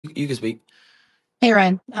You can speak. Hey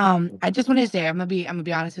Ryan, I just wanted to say I'm gonna be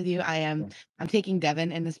honest with you. Yeah. I'm taking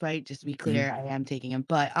Devin in this fight, just to be Mhm. clear, I am taking him.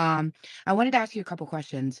 But I wanted to ask you a couple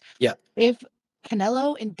questions. Yeah. If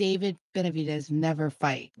Canelo and David Benevidez never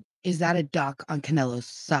fight, is that a duck on Canelo's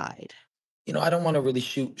side? I don't want to really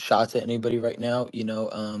shoot shots at anybody right now.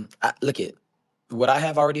 Look at would I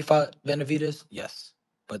have already fought Benavides? Yes,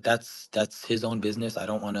 but that's his own business. I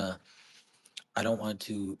don't want to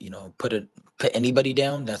put anybody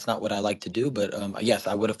down. That's not what I like to do. But yes,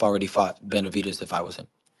 I would have already fought Benavides if I was him.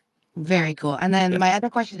 Very cool. And then Yeah. my other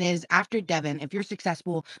question is, after Devin, if you're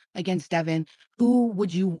successful against Devin, who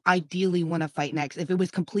would you ideally want to fight next? If it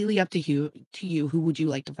was completely up to you, who would you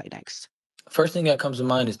like to fight next? First thing that comes to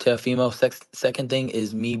mind is Teofimo. Second thing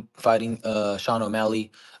is me fighting Sean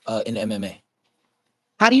O'Malley in MMA.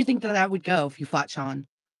 How do you think that would go if you fought Sean?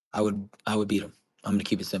 I would beat him. I'm gonna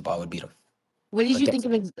keep it simple. I would beat him. What did you Okay.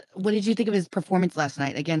 think of his performance last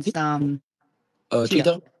night against Tito?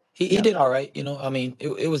 Chito, he Yep. did all right. I mean,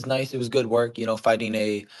 it was nice. It was good work. Fighting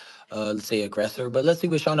a let's say aggressor. But let's see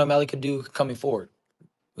what Sean O'Malley could do coming forward.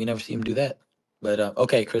 We never see him do that. But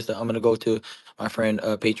okay, Krista, I'm gonna go to my friend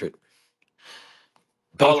Patriot.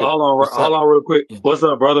 Hold, Patriot, hold on, what's hold up? on, real quick. Yeah, What's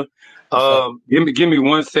up, brother? what's up? Give me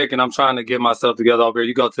 1 second. I'm trying to get myself together over here.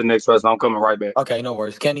 You go to the next person. I'm coming right back. Okay, no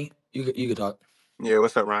worries. Kenny, you could talk. Yeah,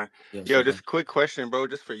 what's up, Ryan? Yeah, what's Yo, up, just man? a quick question, bro.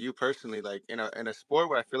 Just for you personally, like in a sport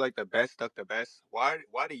where I feel like the best stuck the best. Why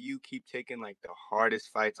do you keep taking like the hardest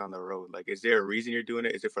fights on the road? Like, is there a reason you're doing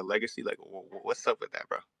it? Is it for legacy? Like, what's up with that,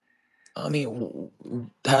 bro? I mean,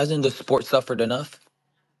 hasn't the sport suffered enough?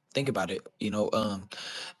 Think about it.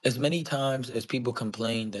 As many times as people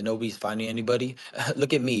complain that nobody's fighting anybody,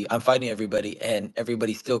 look at me. I'm fighting everybody, and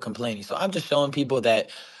everybody's still complaining. So I'm just showing people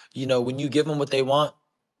that, when you give them what they want,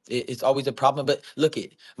 it's always a problem. But look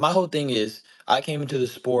it, my whole thing is I came into the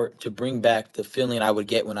sport to bring back the feeling I would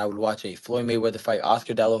get when I would watch a Floyd Mayweather fight,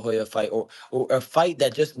 Oscar De La Hoya fight, or a fight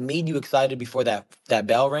that just made you excited before that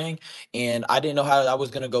bell rang. And I didn't know how I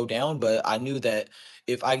was gonna go down, but I knew that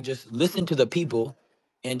if I just listened to the people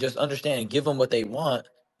and just understand and give them what they want,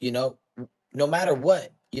 you know, no matter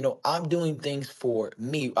what, I'm doing things for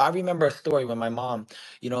me. I remember a story when my mom,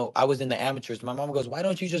 I was in the amateurs. My mom goes, "Why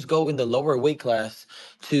don't you just go in the lower weight class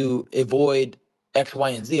to avoid X, Y,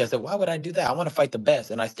 and Z?" I said, "Why would I do that? I want to fight the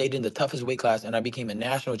best." And I stayed in the toughest weight class and I became a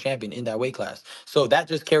national champion in that weight class. So that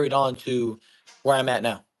just carried on to where I'm at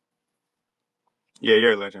now. Yeah,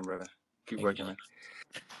 you're a legend, brother. Keep Thank you, working, John. man.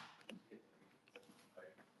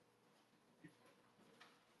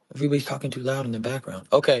 Everybody's talking too loud in the background.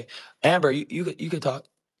 Okay, Amber, you could talk.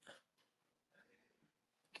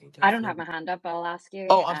 Can you turn I this don't have down? my hand up, but I'll ask you.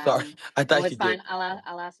 Oh, I'm sorry. I No, thought it's you did. fine.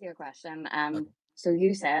 I'll ask you a question. Okay. So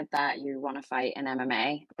you said that you want to fight in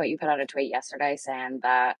MMA, but you put out a tweet yesterday saying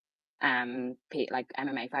that like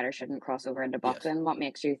MMA fighters shouldn't cross over into Yes. boxing. What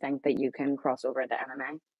makes you think that you can cross over into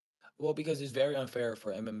MMA? Well, because it's very unfair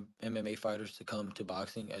for MMA fighters to come to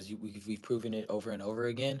boxing, as we've proven it over and over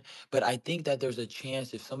again. But I think that there's a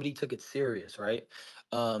chance if somebody took it serious, right?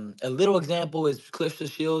 A little example is Clifton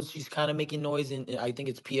Shields. She's kind of making noise in I think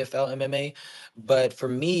it's PFL MMA. But for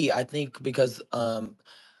me, I think because of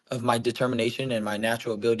my determination and my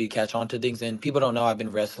natural ability to catch on to things, and people don't know I've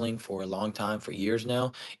been wrestling for a long time, for years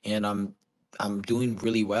now, and I'm doing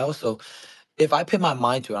really well. So if I put my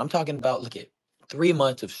mind to it, I'm talking about look at 3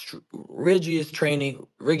 months of rigorous training,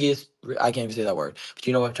 I can't even say that word, but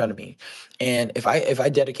you know what I'm trying to mean. And if I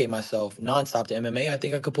dedicate myself nonstop to MMA, I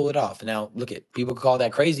think I could pull it off. Now, look at people call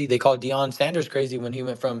that crazy. They called Deion Sanders crazy when he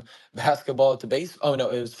went from basketball to base. Oh no,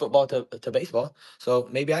 it was football to baseball. So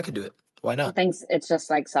maybe I could do it. Why I not? think it's just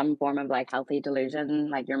like some form of like healthy delusion,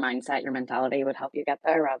 like your mindset, your mentality would help you get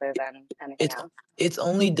there rather than anything It's else. it's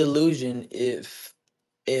only delusion if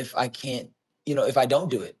I can't, if I don't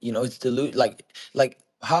do it, it's like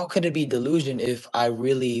how could it be delusion if I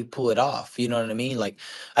really pull it off? You know what I mean? Like,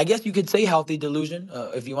 I guess you could say healthy delusion,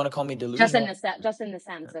 if you want to call me delusional. Just in the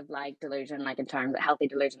sense of like delusion, like in terms of healthy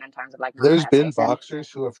delusion in terms of like There's been manifestation.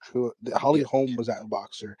 boxers who have true. Holly Yeah. Holm was that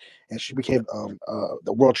boxer, and she Yeah. became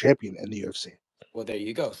the world champion in the UFC. Well, there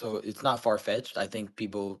you go. So it's not far fetched. I think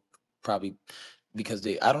people probably because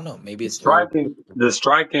I don't know, maybe it's very. The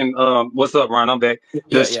striking. What's up, Ryan? I'm back.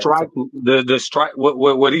 The Yeah, yeah. What's up? striking, the strike.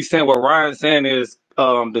 What he's saying, what Ryan's saying is,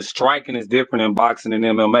 the striking is different in boxing and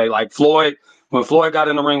MMA. Like Floyd, when Floyd got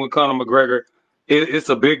in the ring with Conor McGregor, it's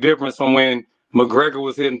a big difference from when McGregor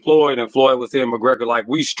was hitting Floyd and Floyd was hitting McGregor. Like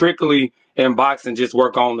we strictly in boxing just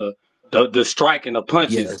work on the striking, the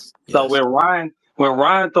punches. Yes, So yes. when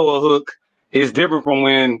Ryan throw a hook, it's different from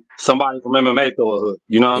when somebody from MMA throw a hook.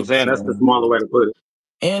 You know what I'm saying? That's the Exactly. smaller way to put it.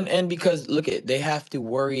 And because look at they have to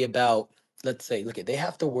worry about let's say, look at, they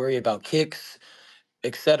have to worry about kicks,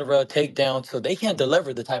 etc., takedowns, so they can't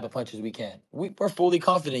deliver the type of punches we can. We're fully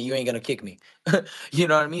confident you ain't gonna kick me. You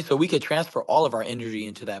know what I mean? So we could transfer all of our energy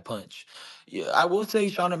into that punch. Yeah, I will say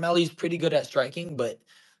Sean O'Malley's pretty good at striking, but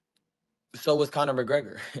so was Conor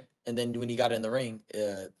McGregor. And then when he got in the ring,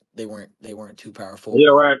 they weren't too powerful Yeah,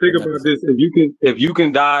 or right. Think about tremendous. this. If you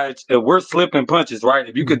can dodge, if we're slipping punches, right?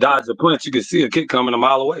 If you could dodge a punch, you could see a kick coming a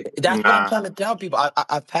mile away. That's what I'm Nah. trying to tell people.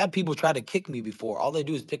 I've had people try to kick me before. All they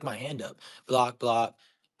do is pick my hand up, block, block.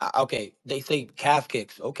 Okay, they say calf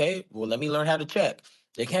kicks. Okay, well, let me learn how to check.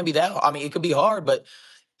 It can't be that. I mean, it could be hard, but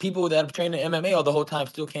people that have trained in MMA all the whole time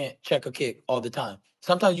still can't check a kick all the time.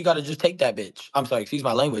 Sometimes you got to just take that bitch. I'm sorry, excuse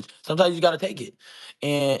my language. Sometimes you got to take it,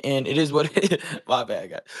 and it is what it is. My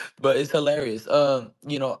bad, guy. But it's hilarious.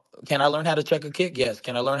 Can I learn how to check a kick? Yes.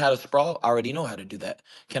 Can I learn how to sprawl? I already know how to do that.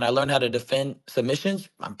 Can I learn how to defend submissions?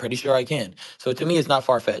 I'm pretty sure I can. So to me, it's not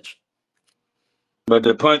far fetched. But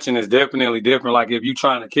the punching is definitely different. Like if you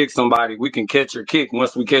trying to kick somebody, we can catch your kick.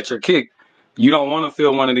 Once we catch your kick, you don't want to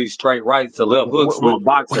feel one of these straight rights to left hooks from a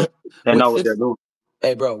boxer that With know what they're six, doing.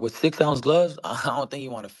 hey bro, with 6 ounce gloves, I don't think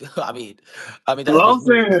you want to feel. I mean that's Well, I'm just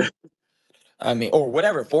me. saying, I mean, or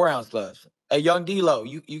whatever, 4 ounce gloves. Hey, young D-Lo,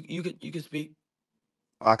 you could speak.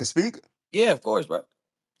 I can speak. Yeah, of course, bro.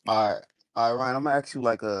 All right, all right, Ryan. I'm gonna ask you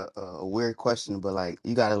like a weird question, but like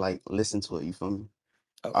you gotta like listen to it. You feel me?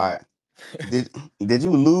 All Okay. right. Did did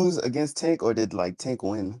you lose against Tank or did like Tank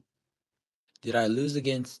win? Did I lose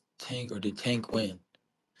against Tank or did Tank win?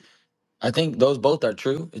 I think those both are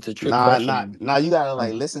true. It's a trick Nah, nah, question. nah. You gotta Um,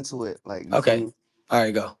 like listen to it. Like you feel Okay. me? All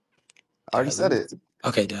right, go. I Did already I said lose? it.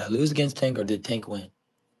 Okay, did I lose against Tank or did Tank win?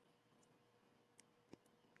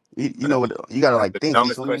 You Bro, know what? You gotta that's like the think.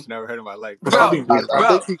 You dumbest feel me? question I ever heard in my life, bro. I, Bro, What do you I, mean? I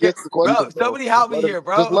think bro, he gets the bro, question, bro. somebody help me here,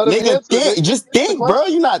 Just bro. let him Nigga, answer, nigga. just He gets the think, bro. question.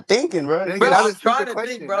 You not thinking, bro. Nigga, Bro, that's a I'm stupid trying to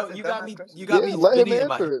think, question. bro. That's a You got dumbass me you question. got Yeah, me let him spinning in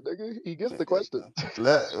my head. answer it, nigga. He gets the question.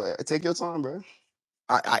 Take your time, bro.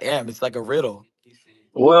 I am. It's like a riddle.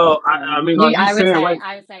 well, I mean, are You, you saying like,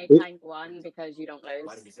 I would say it, Tank won because you don't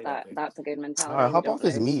lose. That's a good All right, mentality. You hop don't off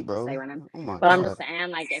his lose. meat, Stay bro. winning. Oh my But I'm just god.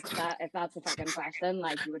 saying, like, if that's a fucking question,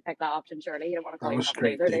 like, you would pick that option. Surely you don't want to That call was yourself a straight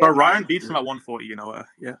loser, do dick. you? But Ryan beats him at 140,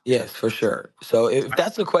 Yeah. Yes, for sure. So if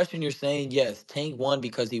that's the question you're saying, yes, Tank won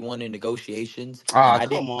because he won in negotiations, and Ah, I come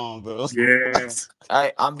didn't. on, bro. Yeah.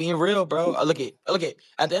 I'm being real, bro. Look at.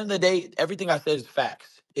 At the end of the day, everything I said is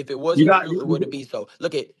facts. If it you wasn't got, true, it wouldn't be so.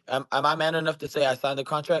 Look at. Am I man enough to say I signed the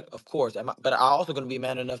contract? Of course. But I also gonna be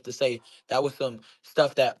man enough to say that was some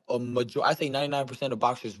stuff that a major. I say 99% of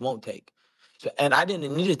boxers won't take. So, and I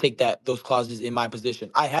didn't need to take those clauses in my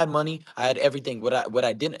position. I had money. I had everything. What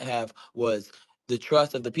I didn't have was the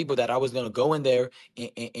trust of the people that I was gonna go in there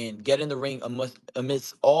and get in the ring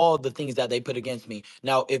amidst all the things that they put against me.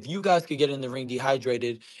 Now, if you guys could get in the ring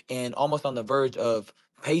dehydrated and almost on the verge of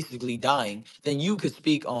basically dying, then you could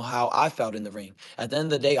speak on how I felt in the ring. At the end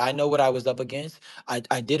of the day, I know what I was up against.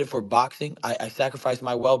 I did it for boxing. I sacrificed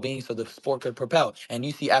my well being so the sport could propel. And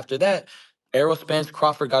you see, after that, Errol Spence,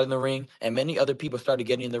 Crawford got in the ring, and many other people started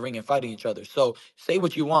getting in the ring and fighting each other. So say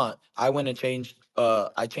what you want. I went and changed.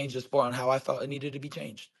 I changed the sport on how I felt it needed to be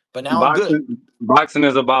changed. But now I'm good. boxing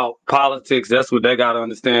is about politics. That's what they got to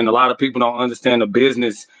understand. A lot of people don't understand the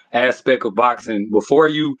business aspect of boxing. Before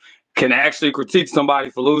you can actually critique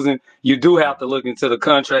somebody for losing, you do have to look into the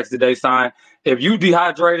contracts that they sign. If you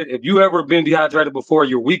dehydrated, if you ever been dehydrated before,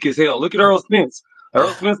 you're weak as hell. Look at Earl Spence.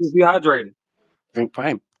 Earl Spence was dehydrated. Drink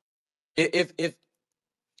prime. If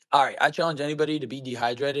all right, I challenge anybody to be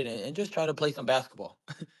dehydrated and just try to play some basketball.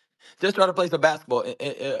 Just try to play some basketball,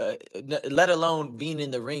 let alone being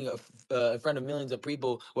in the ring in front of millions of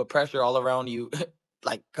people with pressure all around you.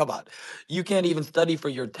 Like, come on, you can't even study for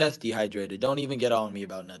your test dehydrated. Don't even get on me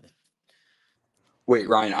about nothing. Wait,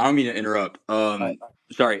 Ryan, I don't mean to interrupt. All right.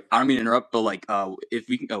 Sorry, I don't mean to interrupt, but like, if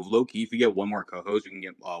we can, low key, if we get one more co-host, we can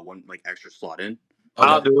get one like extra slot in.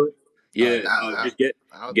 I'll Okay, do it. all Yeah, right, just get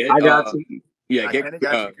I'll do it. get I got you. yeah, get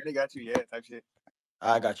Kenny got you, yeah, type shit.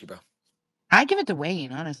 I got you, bro. I give it to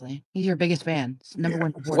Wayne, honestly. He's your biggest fan. Number Yeah,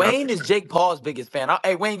 one for sure. supporter. Wayne is Jake Paul's biggest fan.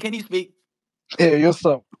 Hey, Wayne, can you speak? Yeah, what's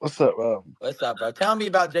up? What's up? What's up, bro? Tell me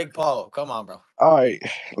about Jake Paul. Come on, bro. All right.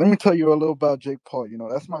 Let me tell you a little about Jake Paul.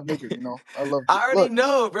 That's my nigga. I love. I already Look,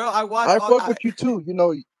 know, bro. I watch I all. fuck with you too. Yeah,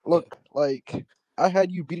 Look, like I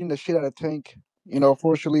had you beating the shit out of Tank.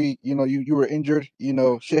 Fortunately, you were injured.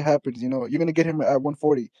 Shit happens. You're gonna get him at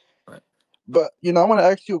 140. right. But I want to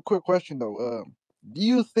ask you a quick question though. Do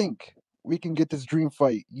you think we can get this dream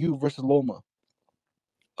fight, you versus Loma?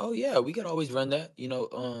 Oh yeah, we could always run that.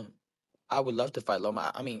 I would love to fight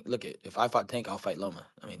Loma. I mean, look, if I fought Tank, I'll fight Loma.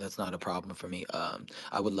 I mean, that's not a problem for me.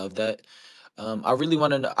 I would love that. I really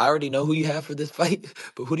want to know. I already know who you have for this fight,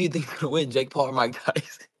 but who do you think's gonna win, Jake Paul or Mike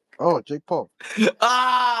Tyson? Oh, Jake Paul.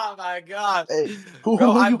 Ah, my gosh, Hey, who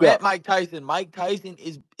bro! who who I you met got? Mike Tyson. Mike Tyson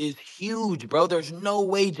is huge, bro. There's no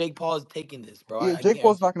way Jake Paul is taking this, bro. Yeah, I Jake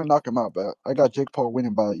Paul's guarantee. not gonna knock him out, but I got Jake Paul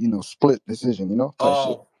winning by split decision, type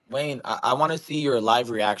shit. Oh, Wayne, I want to see your live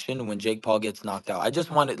reaction when Jake Paul gets knocked out. I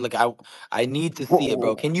just want it. Like I need to see it,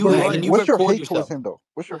 bro. But Can Ryan, you what's your record hate towards yourself? him though?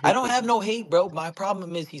 What's your I hate don't towards have him? no hate, bro. My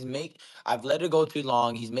problem is I've let it go too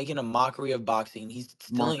long. He's making a mockery of boxing. He's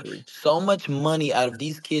stealing Mockery. so much money out of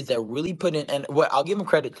these kids that really put in. And what I'll give him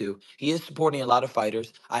credit to, he is supporting a lot of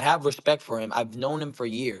fighters. I have respect for him. I've known him for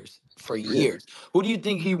years. For Yeah, years. Who do you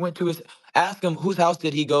think he went to his? Ask him whose house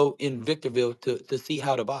did he go in Victorville to see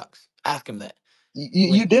how to box? Ask him that.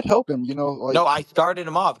 you did help him, No, like I started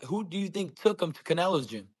him off. Who do you think took him to Canelo's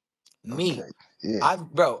gym? Me. okay, yeah,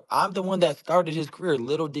 I'm the one that started his career.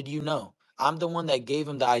 Little did you know. I'm the one that gave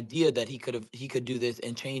him the idea that he could do this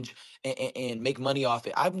and change and make money off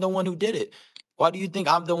it. I'm the one who did it. Why do you think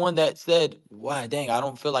I'm the one that said, "Why, dang, I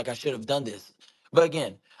don't feel like I should have done this"? But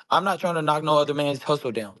again, I'm not trying to knock no other man's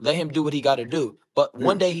hustle down. Let him do what he got to do. But yeah.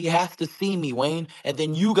 one day he has to see me, Wayne, and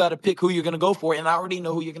then you got to pick who you're gonna go for. And I already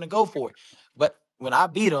know who you're gonna go for. But when I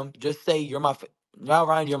beat him, just say now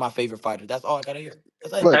Ryan, you're my favorite fighter. That's all I gotta hear.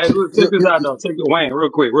 That's it. Look, Hey, look, check this out though. Check it, Wayne, real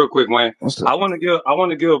quick, Wayne. what's up? I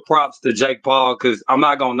want to give props to Jake Paul because I'm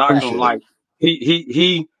not gonna knock him. Appreciate it. Like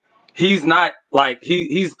he's not like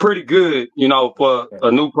he's pretty good, for Yeah,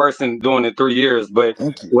 a new person doing it 3 years. But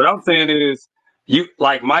Thank you. what I'm saying is, you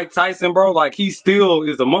like Mike Tyson, bro. Like he still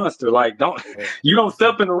is a monster. Like don't yeah, you don't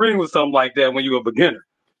yeah. step in the ring with something like that when you're a beginner.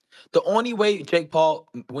 The only way Jake Paul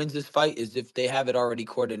wins this fight is if they have it already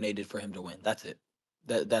coordinated for him to win. That's it.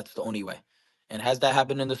 That's the only way. And has that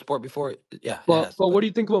happened in the sport before? Yeah, it but has. but what But do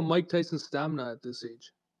you think about Mike Tyson's stamina at this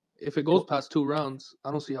age? If it goes well, past 2 rounds,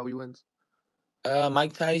 I don't see how he wins.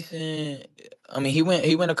 Mike Tyson. I mean, he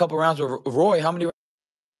went a couple rounds with Roy. How many?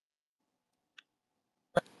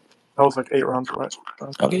 That was like 8 rounds, right?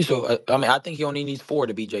 Okay, so I mean, I think he only needs four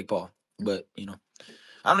to beat Jake Paul. But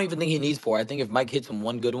I don't even think he needs four. I think if Mike hits him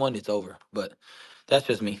one good one, it's over. But that's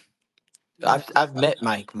just me. I've met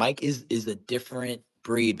Mike. Mike is a different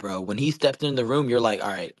breed, bro. When he stepped in the room, you're like, all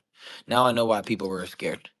right, now I know why people were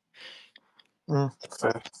scared.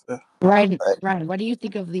 Fair, fair. Ryan, Uh, Ryan, what do you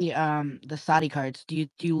think of the Saudi cards? Do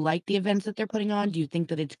you like the events that they're putting on? Do you think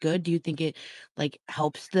that it's good? Do you think it like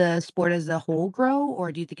helps the sport as a whole grow,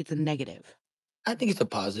 or do you think it's a negative? I think it's a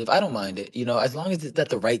positive. I don't mind it, as long as it's at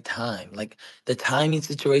the right time. Like the timing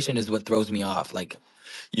situation is what throws me off. Like,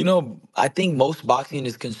 I think most boxing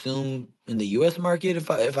is consumed in the U.S. market,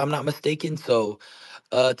 if I'm not mistaken. So,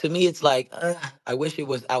 to me, it's like I wish it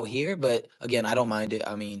was out here, but again, I don't mind it.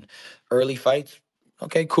 I mean, early fights,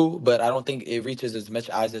 okay, cool, but I don't think it reaches as much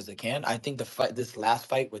eyes as it can. I think this last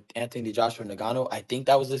fight with Anthony Joshua Nagano, I think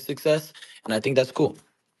that was a success, and I think that's cool.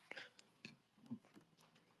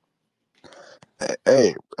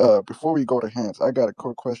 Hey, before we go to hands, I got a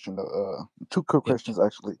quick question. Two quick Yeah, questions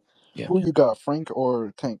actually. yeah. Who you got, Frank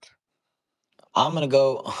or Tank? I'm gonna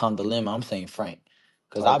go on the limb. I'm saying Frank,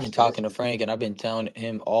 because Type I've been shit. talking to Frank and I've been telling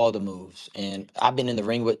him all the moves, and I've been in the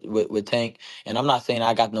ring with Tank, and I'm not saying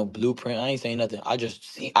I got no blueprint. I ain't saying nothing. I just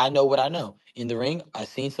see. I know what I know in the ring. I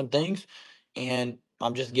seen some things, and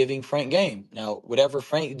I'm just giving Frank game. Now, whatever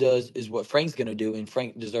Frank does is what Frank's gonna do, and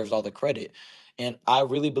Frank deserves all the credit. And I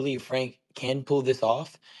really believe Frank can pull this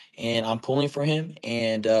off, and I'm pulling for him.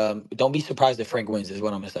 And don't be surprised if Frank wins. Is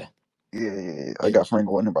what I'm gonna say. Yeah. I Yeah. got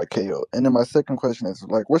Frank winning by KO. And then my second question is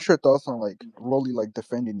like, what's your thoughts on like Rolly like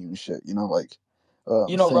defending you and shit? Like,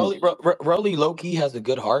 saying Rolly low key has a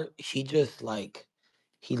good heart. He just like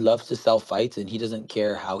he loves to sell fights and he doesn't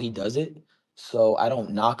care how he does it. So I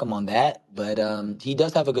don't knock him on that, but he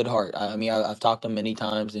does have a good heart. I mean, I've talked to him many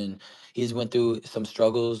times, and he's went through some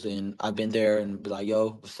struggles, and I've been there and be like,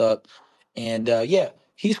 "Yo, what's up?" And yeah,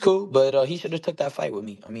 he's cool, but he should have took that fight with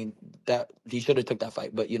me. I mean, that he should have took that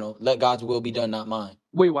fight, but let God's will be done, not mine,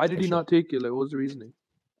 Wait, why did for he sure. not take it? Like, what was the reasoning?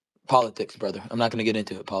 Politics, brother. I'm not gonna get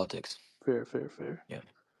into it. Politics. Fair, fair, fair. Yeah,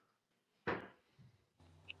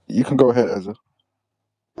 you can go ahead, Ezra.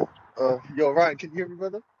 Yo, Ryan, can you hear me,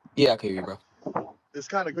 brother? yeah, I can hear you, bro. It's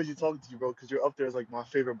kind of crazy talking to you, bro, because you're up there as like my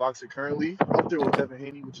favorite boxer currently, up there with Devin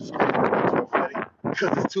Haney, which is crazy that we're fighting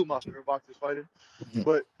because it's two of my favorite boxers fighting.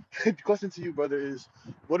 But the question to you, brother, is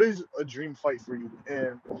what is a dream fight for you?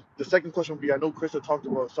 And the second question would be, I know Chris had talked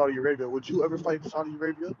about Saudi Arabia. Would you ever fight Saudi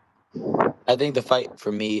Arabia? I think the fight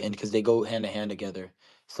for me, and because they go hand to hand together,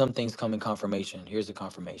 some things come in confirmation. Here's the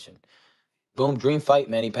confirmation. Boom, dream fight,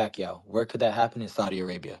 Manny Pacquiao. Where could that happen? In Saudi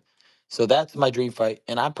Arabia. So that's my dream fight,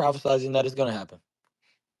 and I'm prophesizing that it's gonna happen.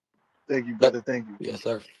 Thank you, But brother. Thank you. yes,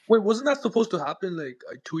 sir. Wait, wasn't that supposed to happen like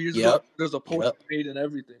 2 years ago? Yep. There's a poster Yep. made and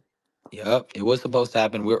everything. Yep, it was supposed to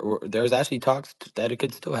happen. There's actually talks that it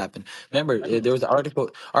could still happen. Remember, there was an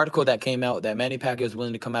article that came out that Manny Pacquiao is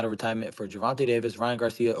willing to come out of retirement for Gervonta Davis, Ryan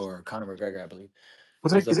Garcia, or Conor McGregor, I believe.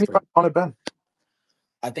 Was he, He's up is he for. fighting on it, Ben?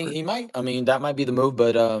 I think he might. I mean, that might be the move,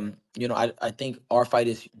 but I think our fight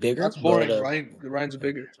is bigger, That's but boring. Ryan's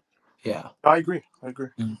bigger. yeah. I agree. I agree.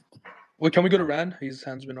 Mhm. Wait, can we go to Rand? His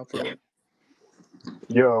hand's been up for a Yeah. minute.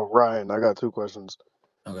 Yo, Ryan, I got two questions.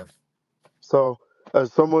 Okay. So,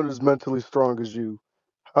 as someone as mentally strong as you,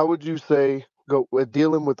 how would you say go with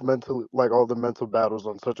dealing with mental, like all the mental battles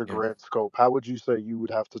on such a Yeah. grand scope? How would you say you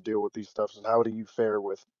would have to deal with these stuffs, and how do you fare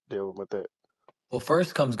with dealing with it? Well,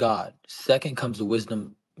 first comes God. Second comes the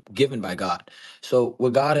wisdom given by God. So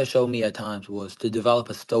what God has shown me at times was to develop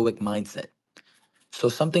a stoic mindset. So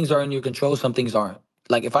some things are in your control, some things aren't.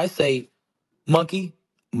 Like if I say monkey,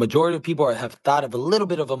 majority of people have thought of a little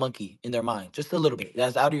bit of a monkey in their mind, just a little bit.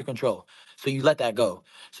 That's out of your control. So you let that go.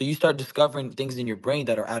 So you start discovering things in your brain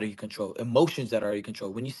that are out of your control, emotions that are out of your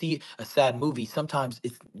control. When you see a sad movie, sometimes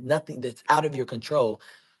it's nothing that's out of your control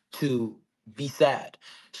to be sad.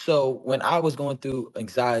 So when I was going through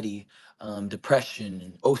anxiety, depression,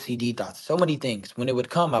 and OCD thoughts, so many things, when it would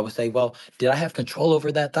come, I would say, well, did I have control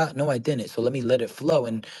over that thought? No, I didn't. So let me let it flow.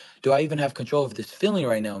 And do I even have control of this feeling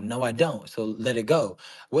right now? No, I don't. So let it go.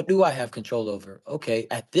 What do I have control over? Okay,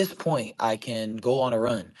 at this point, I can go on a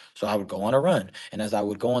run. So I would go on a run. And as I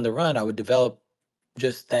would go on the run, I would develop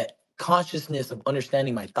just that consciousness of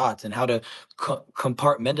understanding my thoughts and how to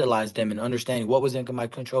compartmentalize them and understanding what was in my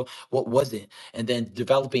control, what wasn't. And then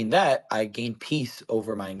developing that, I gained peace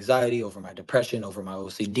over my anxiety, over my depression, over my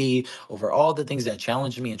OCD, over all the things that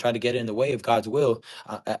challenged me and tried to get in the way of God's will.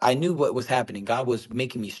 I knew what was happening. God was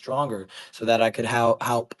making me stronger so that I could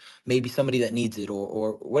help maybe somebody that needs it,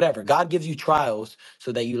 or whatever. God gives you trials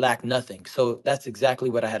so that you lack nothing. So that's exactly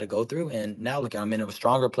what I had to go through. And now look, I'm in a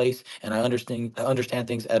stronger place and I understand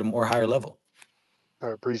things at a more higher level. I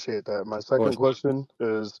appreciate that. My Of second course. question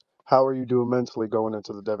is, how are you doing mentally going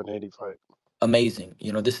into the Devin Haney fight? Amazing.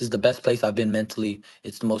 This is the best place I've been mentally.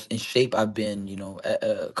 It's the most in shape I've been,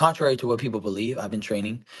 contrary to what people believe. I've been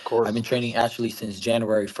training. Of I've been course. training actually since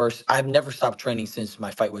January 1st. I've never stopped training since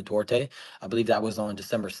my fight with Duarte. I believe that was on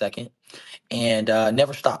December 2nd. And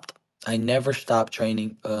never stopped. I never stopped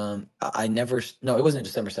training. I never, no, it wasn't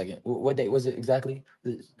December 2nd. What date was it exactly?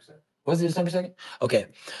 Was it December 2nd? Okay.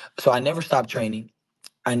 So I never stopped training.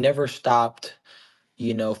 I never stopped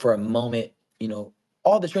for a moment,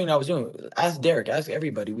 all the training I was doing. Ask Derek, ask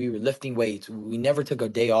everybody. We were lifting weights. We never took a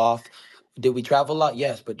day off. Did we travel a lot?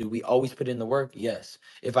 Yes. But did we always put in the work? Yes.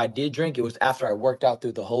 If I did drink, it was after I worked out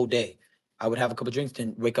through the whole day. I would have a couple drinks,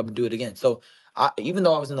 then wake up and do it again. So even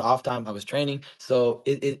though I was in the off time, I was training. So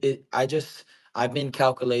I've been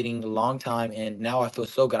calculating a long time, and now I feel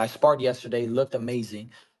so good. I sparred yesterday, looked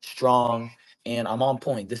amazing, strong, and I'm on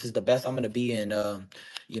point. This is the best I'm going to be in.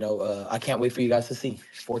 I can't wait for you guys to see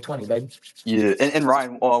 420, baby. Yeah, and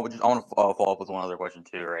Ryan, I want to follow up with one other question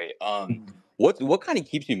too, right? What kind of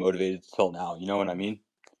keeps you motivated till now? You know what I mean?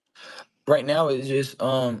 Right now it's just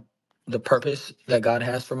the purpose that God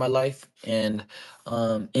has for my life, and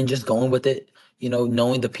just going with it.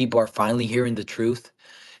 Knowing the people are finally hearing the truth,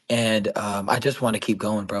 and I just want to keep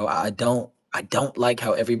going, bro. I don't like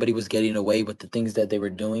how everybody was getting away with the things that they were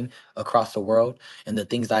doing across the world, and the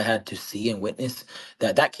things I had to see and witness.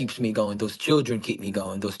 That keeps me going. Those children keep me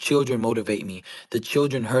going. Those children motivate me. The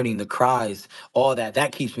children hurting, the cries, all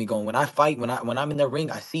that keeps me going. When I fight, when I'm in the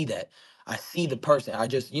ring, I see that. I see the person. I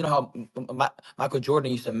just, how Michael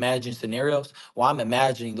Jordan used to imagine scenarios. Well, I'm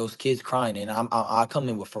imagining those kids crying, and I come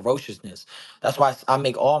in with ferociousness. That's why I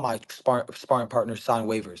make all my sparring partners sign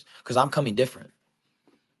waivers, because I'm coming different.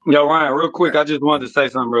 Yo, Ryan, real quick, Right. I just wanted to say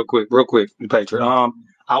something real quick, Patriot. Mhm.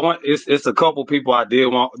 I want it's a couple people I did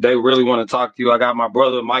want. They really want to talk to you. I got my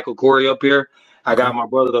brother Michael Corey up here. I Okay. got my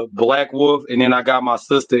brother Black Wolf, and then I got my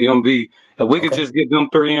sister MV. If we could Okay. just get them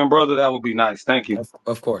three in, brother, that would be nice. Thank you.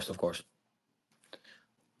 Of course. Of course.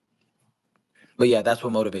 But yeah, that's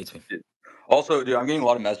what motivates me. Yeah. Also, dude, I'm getting a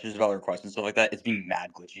lot of messages about requests and stuff like that. It's being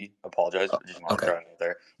mad glitchy. Apologize. I just want to Okay. throw it out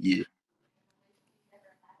there. Yeah.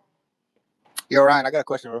 Yo, Ryan, I got a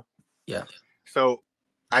question, bro. Yeah. So,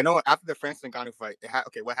 I know after the Francis Ngannou fight,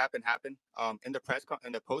 okay, what happened happened. In the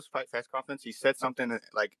in the post fight press conference, he said something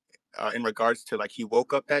like, in regards to like he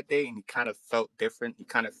woke up that day and he kind of felt different. He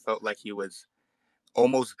kind of felt like he was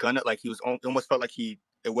almost gonna, like he was almost felt like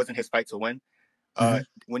it wasn't his fight to win. Hmm.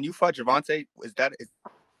 When you fought Javante, is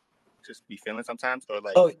just be feeling sometimes, or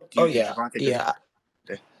like Oh. do Oh you think yeah. Javante just? Yeah.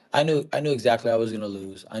 I knew exactly I was gonna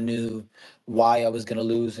lose. I knew why I was gonna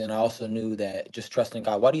lose, and I also knew that just trusting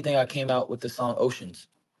God. Why do you think I came out with the song Oceans?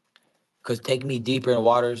 Because take me deeper in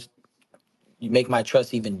waters, you make my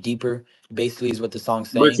trust even deeper. Basically, is what the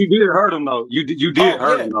song's But saying. you did hurt him though. You did Oh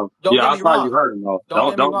hurt yeah, him though. don't Yeah, get I me saw you wrong. hurt him though. Don't Don't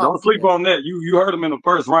get me don't wrong. don't sleep on that. You hurt him in the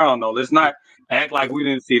first round though. Let's not act like we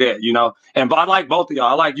didn't see that. And but I like both of y'all.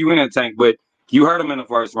 I like you and Tank, but you hurt him in the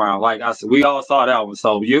first round. Like I said, we all saw that one.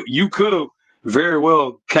 So you could have very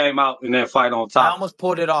well came out in that fight on I top. almost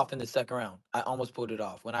pulled it off in the second round. I almost pulled it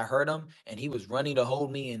off when I heard him and he was running to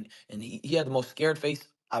hold me and he had the most scared face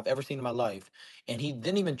I've ever seen in my life. And he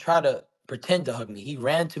didn't even try to pretend to hug me. He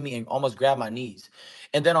ran to me and almost grabbed my knees.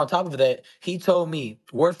 And then on top of that, he told me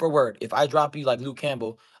word for word, if I drop you like Luke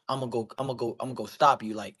Campbell, I'm gonna go stop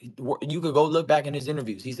you. Like you could go look back in his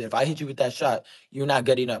interviews. He said, if I hit you with that shot, you're not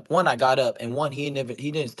getting up. One, I got up, and one, he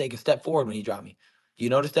didn't take a step forward when he dropped me. You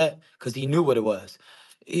notice that? Because he knew what it was.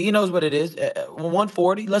 He knows what it is.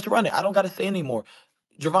 140, let's run it. I don't got to say anymore.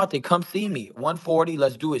 Javante, come see me. 140,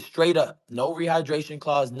 let's do it straight up. No rehydration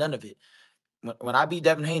clause, none of it. When I beat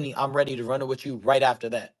Devin Haney, I'm ready to run it with you right after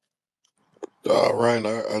that. Ryan,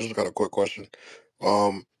 I just got a quick question.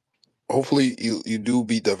 Um, Hopefully you do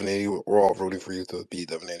beat Devin Haney. We're all rooting for you to beat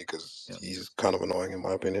Devin Haney because Yeah. he's kind of annoying in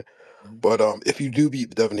my opinion. Mhm. But if you do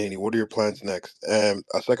beat Devin Haney, what are your plans next? And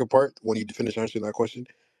a second part, when you finish answering that question,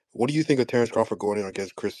 what do you think of Terrence Crawford going in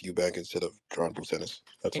against Chris Eubank instead of John Boots Ennis?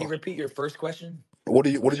 That's Can you all. repeat your first question? What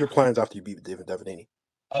is your plans after you beat Devin Haney?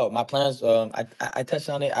 Oh, my plans. I touched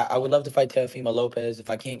on it. I would love to fight Teofimo Lopez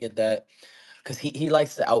if I can't get that, because he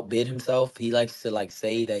likes to outbid himself. He likes to like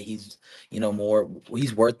say that he's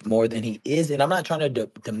he's worth more than he is, and I'm not trying to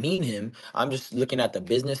demean him. I'm just looking at the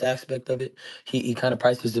business aspect of it. He kind of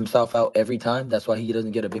prices himself out every time. That's why he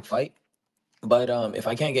doesn't get a big fight. But if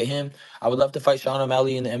I can't get him, I would love to fight Sean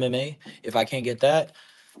O'Malley in the MMA. If I can't get that,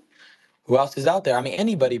 who else is out there? I mean,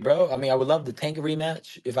 anybody, bro. I mean, I would love the Tank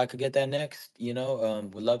rematch if I could get that next.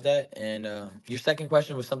 Would love that. And your second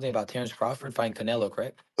question was something about Terrence Crawford fighting Canelo,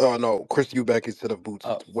 correct? No, Chris Eubank instead of Boots.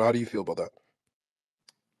 Oh, Well, how do you feel about that?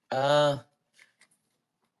 uh,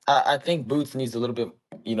 I think Boots needs a little bit,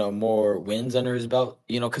 more wins under his belt.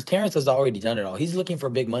 Because Terrence has already done it all. He's looking for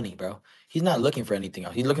big money, bro. He's not looking for anything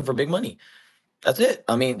else. He's looking for big money. That's it.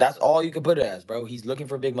 I mean, that's all you can put it as, bro. He's looking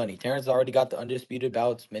for big money. Terrence already got the undisputed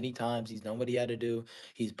bouts many times. He's done what he had to do.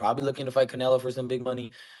 He's probably looking to fight Canelo for some big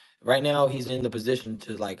money. Right now, he's in the position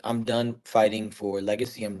to like, I'm done fighting for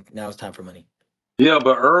legacy. Now it's time for money. Yeah,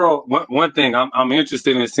 but Earl, one thing I'm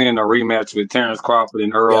interested in seeing a rematch with Terrence Crawford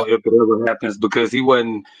and Earl Yep. if it ever happens because he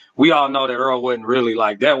wasn't. We all know that Earl wasn't really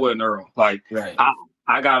like that. Wasn't Earl? Like Right.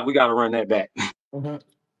 I we got to run that back. hmm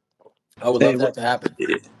I would Hey, love that to happen.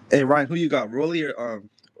 hey, Ryan, who you got, Rolly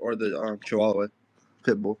or the Chihuahua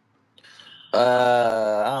Pitbull?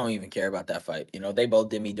 I don't even care about that fight. They both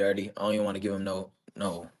did me dirty. I don't even want to give them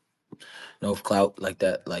no clout like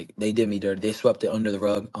that. Like they did me dirty. They swept it under the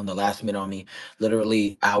rug on the last minute on me,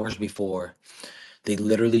 literally hours before. They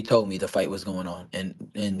literally told me the fight was going on, and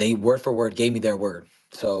they word for word gave me their word.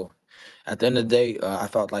 So at the end of the day, I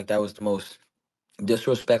felt like that was the most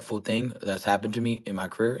disrespectful thing that's happened to me in my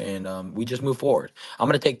career, and we just move forward. I'm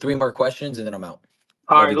gonna take three more questions, and then I'm out.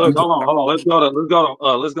 All Love right, you look, guys. hold on. Let's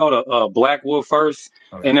go to Blackwood first,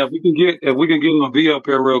 Okay. and if we can get him a V up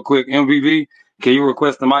here real quick, MVV, can you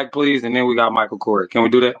request the mic, please? And then we got Michael Corey. Can we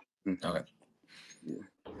do that? Okay.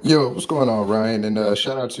 Yo, what's going on, Ryan? And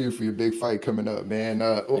shout out to you for your big fight coming up, man.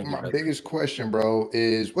 Thank you, My brother. biggest question, bro,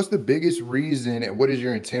 is what's the biggest reason and what is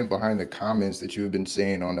your intent behind the comments that you have been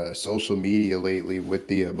saying on social media lately with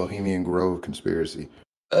the Bohemian Grove conspiracy?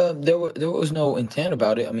 There was no intent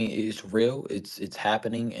about it. I mean, it's real. It's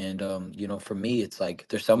happening, and for me, it's like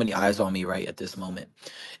there's so many eyes on me right at this moment,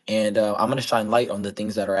 and I'm gonna shine light on the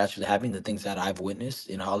things that are actually happening, the things that I've witnessed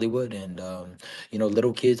in Hollywood, and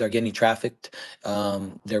little kids are getting trafficked,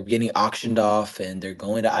 they're getting auctioned off, and they're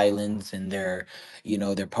going to islands, and they're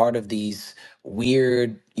part of these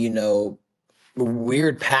weird,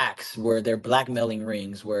 weird pacts where they're blackmailing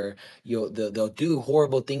rings where they'll do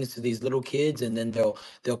horrible things to these little kids, and then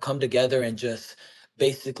they'll come together and just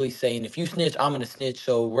basically saying, if you snitch, I'm gonna snitch,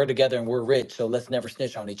 so we're together and we're rich, so let's never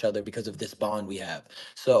snitch on each other because of this bond we have.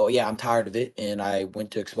 So yeah, I'm tired of it, and I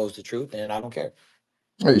went to expose the truth, and I don't care.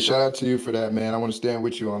 Hey, shout out to you for that, man. I want to stand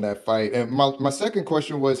with you on that fight. And my second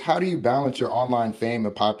question was, how do you balance your online fame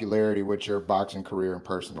and popularity with your boxing career and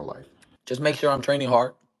personal life? Just make sure I'm training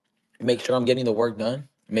hard, make sure I'm getting the work done,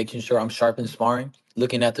 making sure I'm sharp in sparring,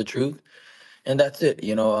 looking at the truth, and that's it.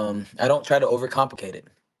 I don't try to overcomplicate it.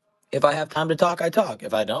 If I have time to talk, I talk.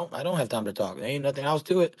 If I don't have time to talk. There ain't nothing else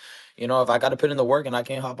to it. You know, if I got to put in the work and I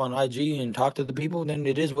can't hop on IG and talk to the people, then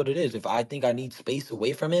it is what it is. If I think I need space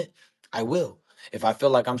away from it, I will. If I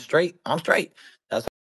feel like I'm straight, I'm straight. That's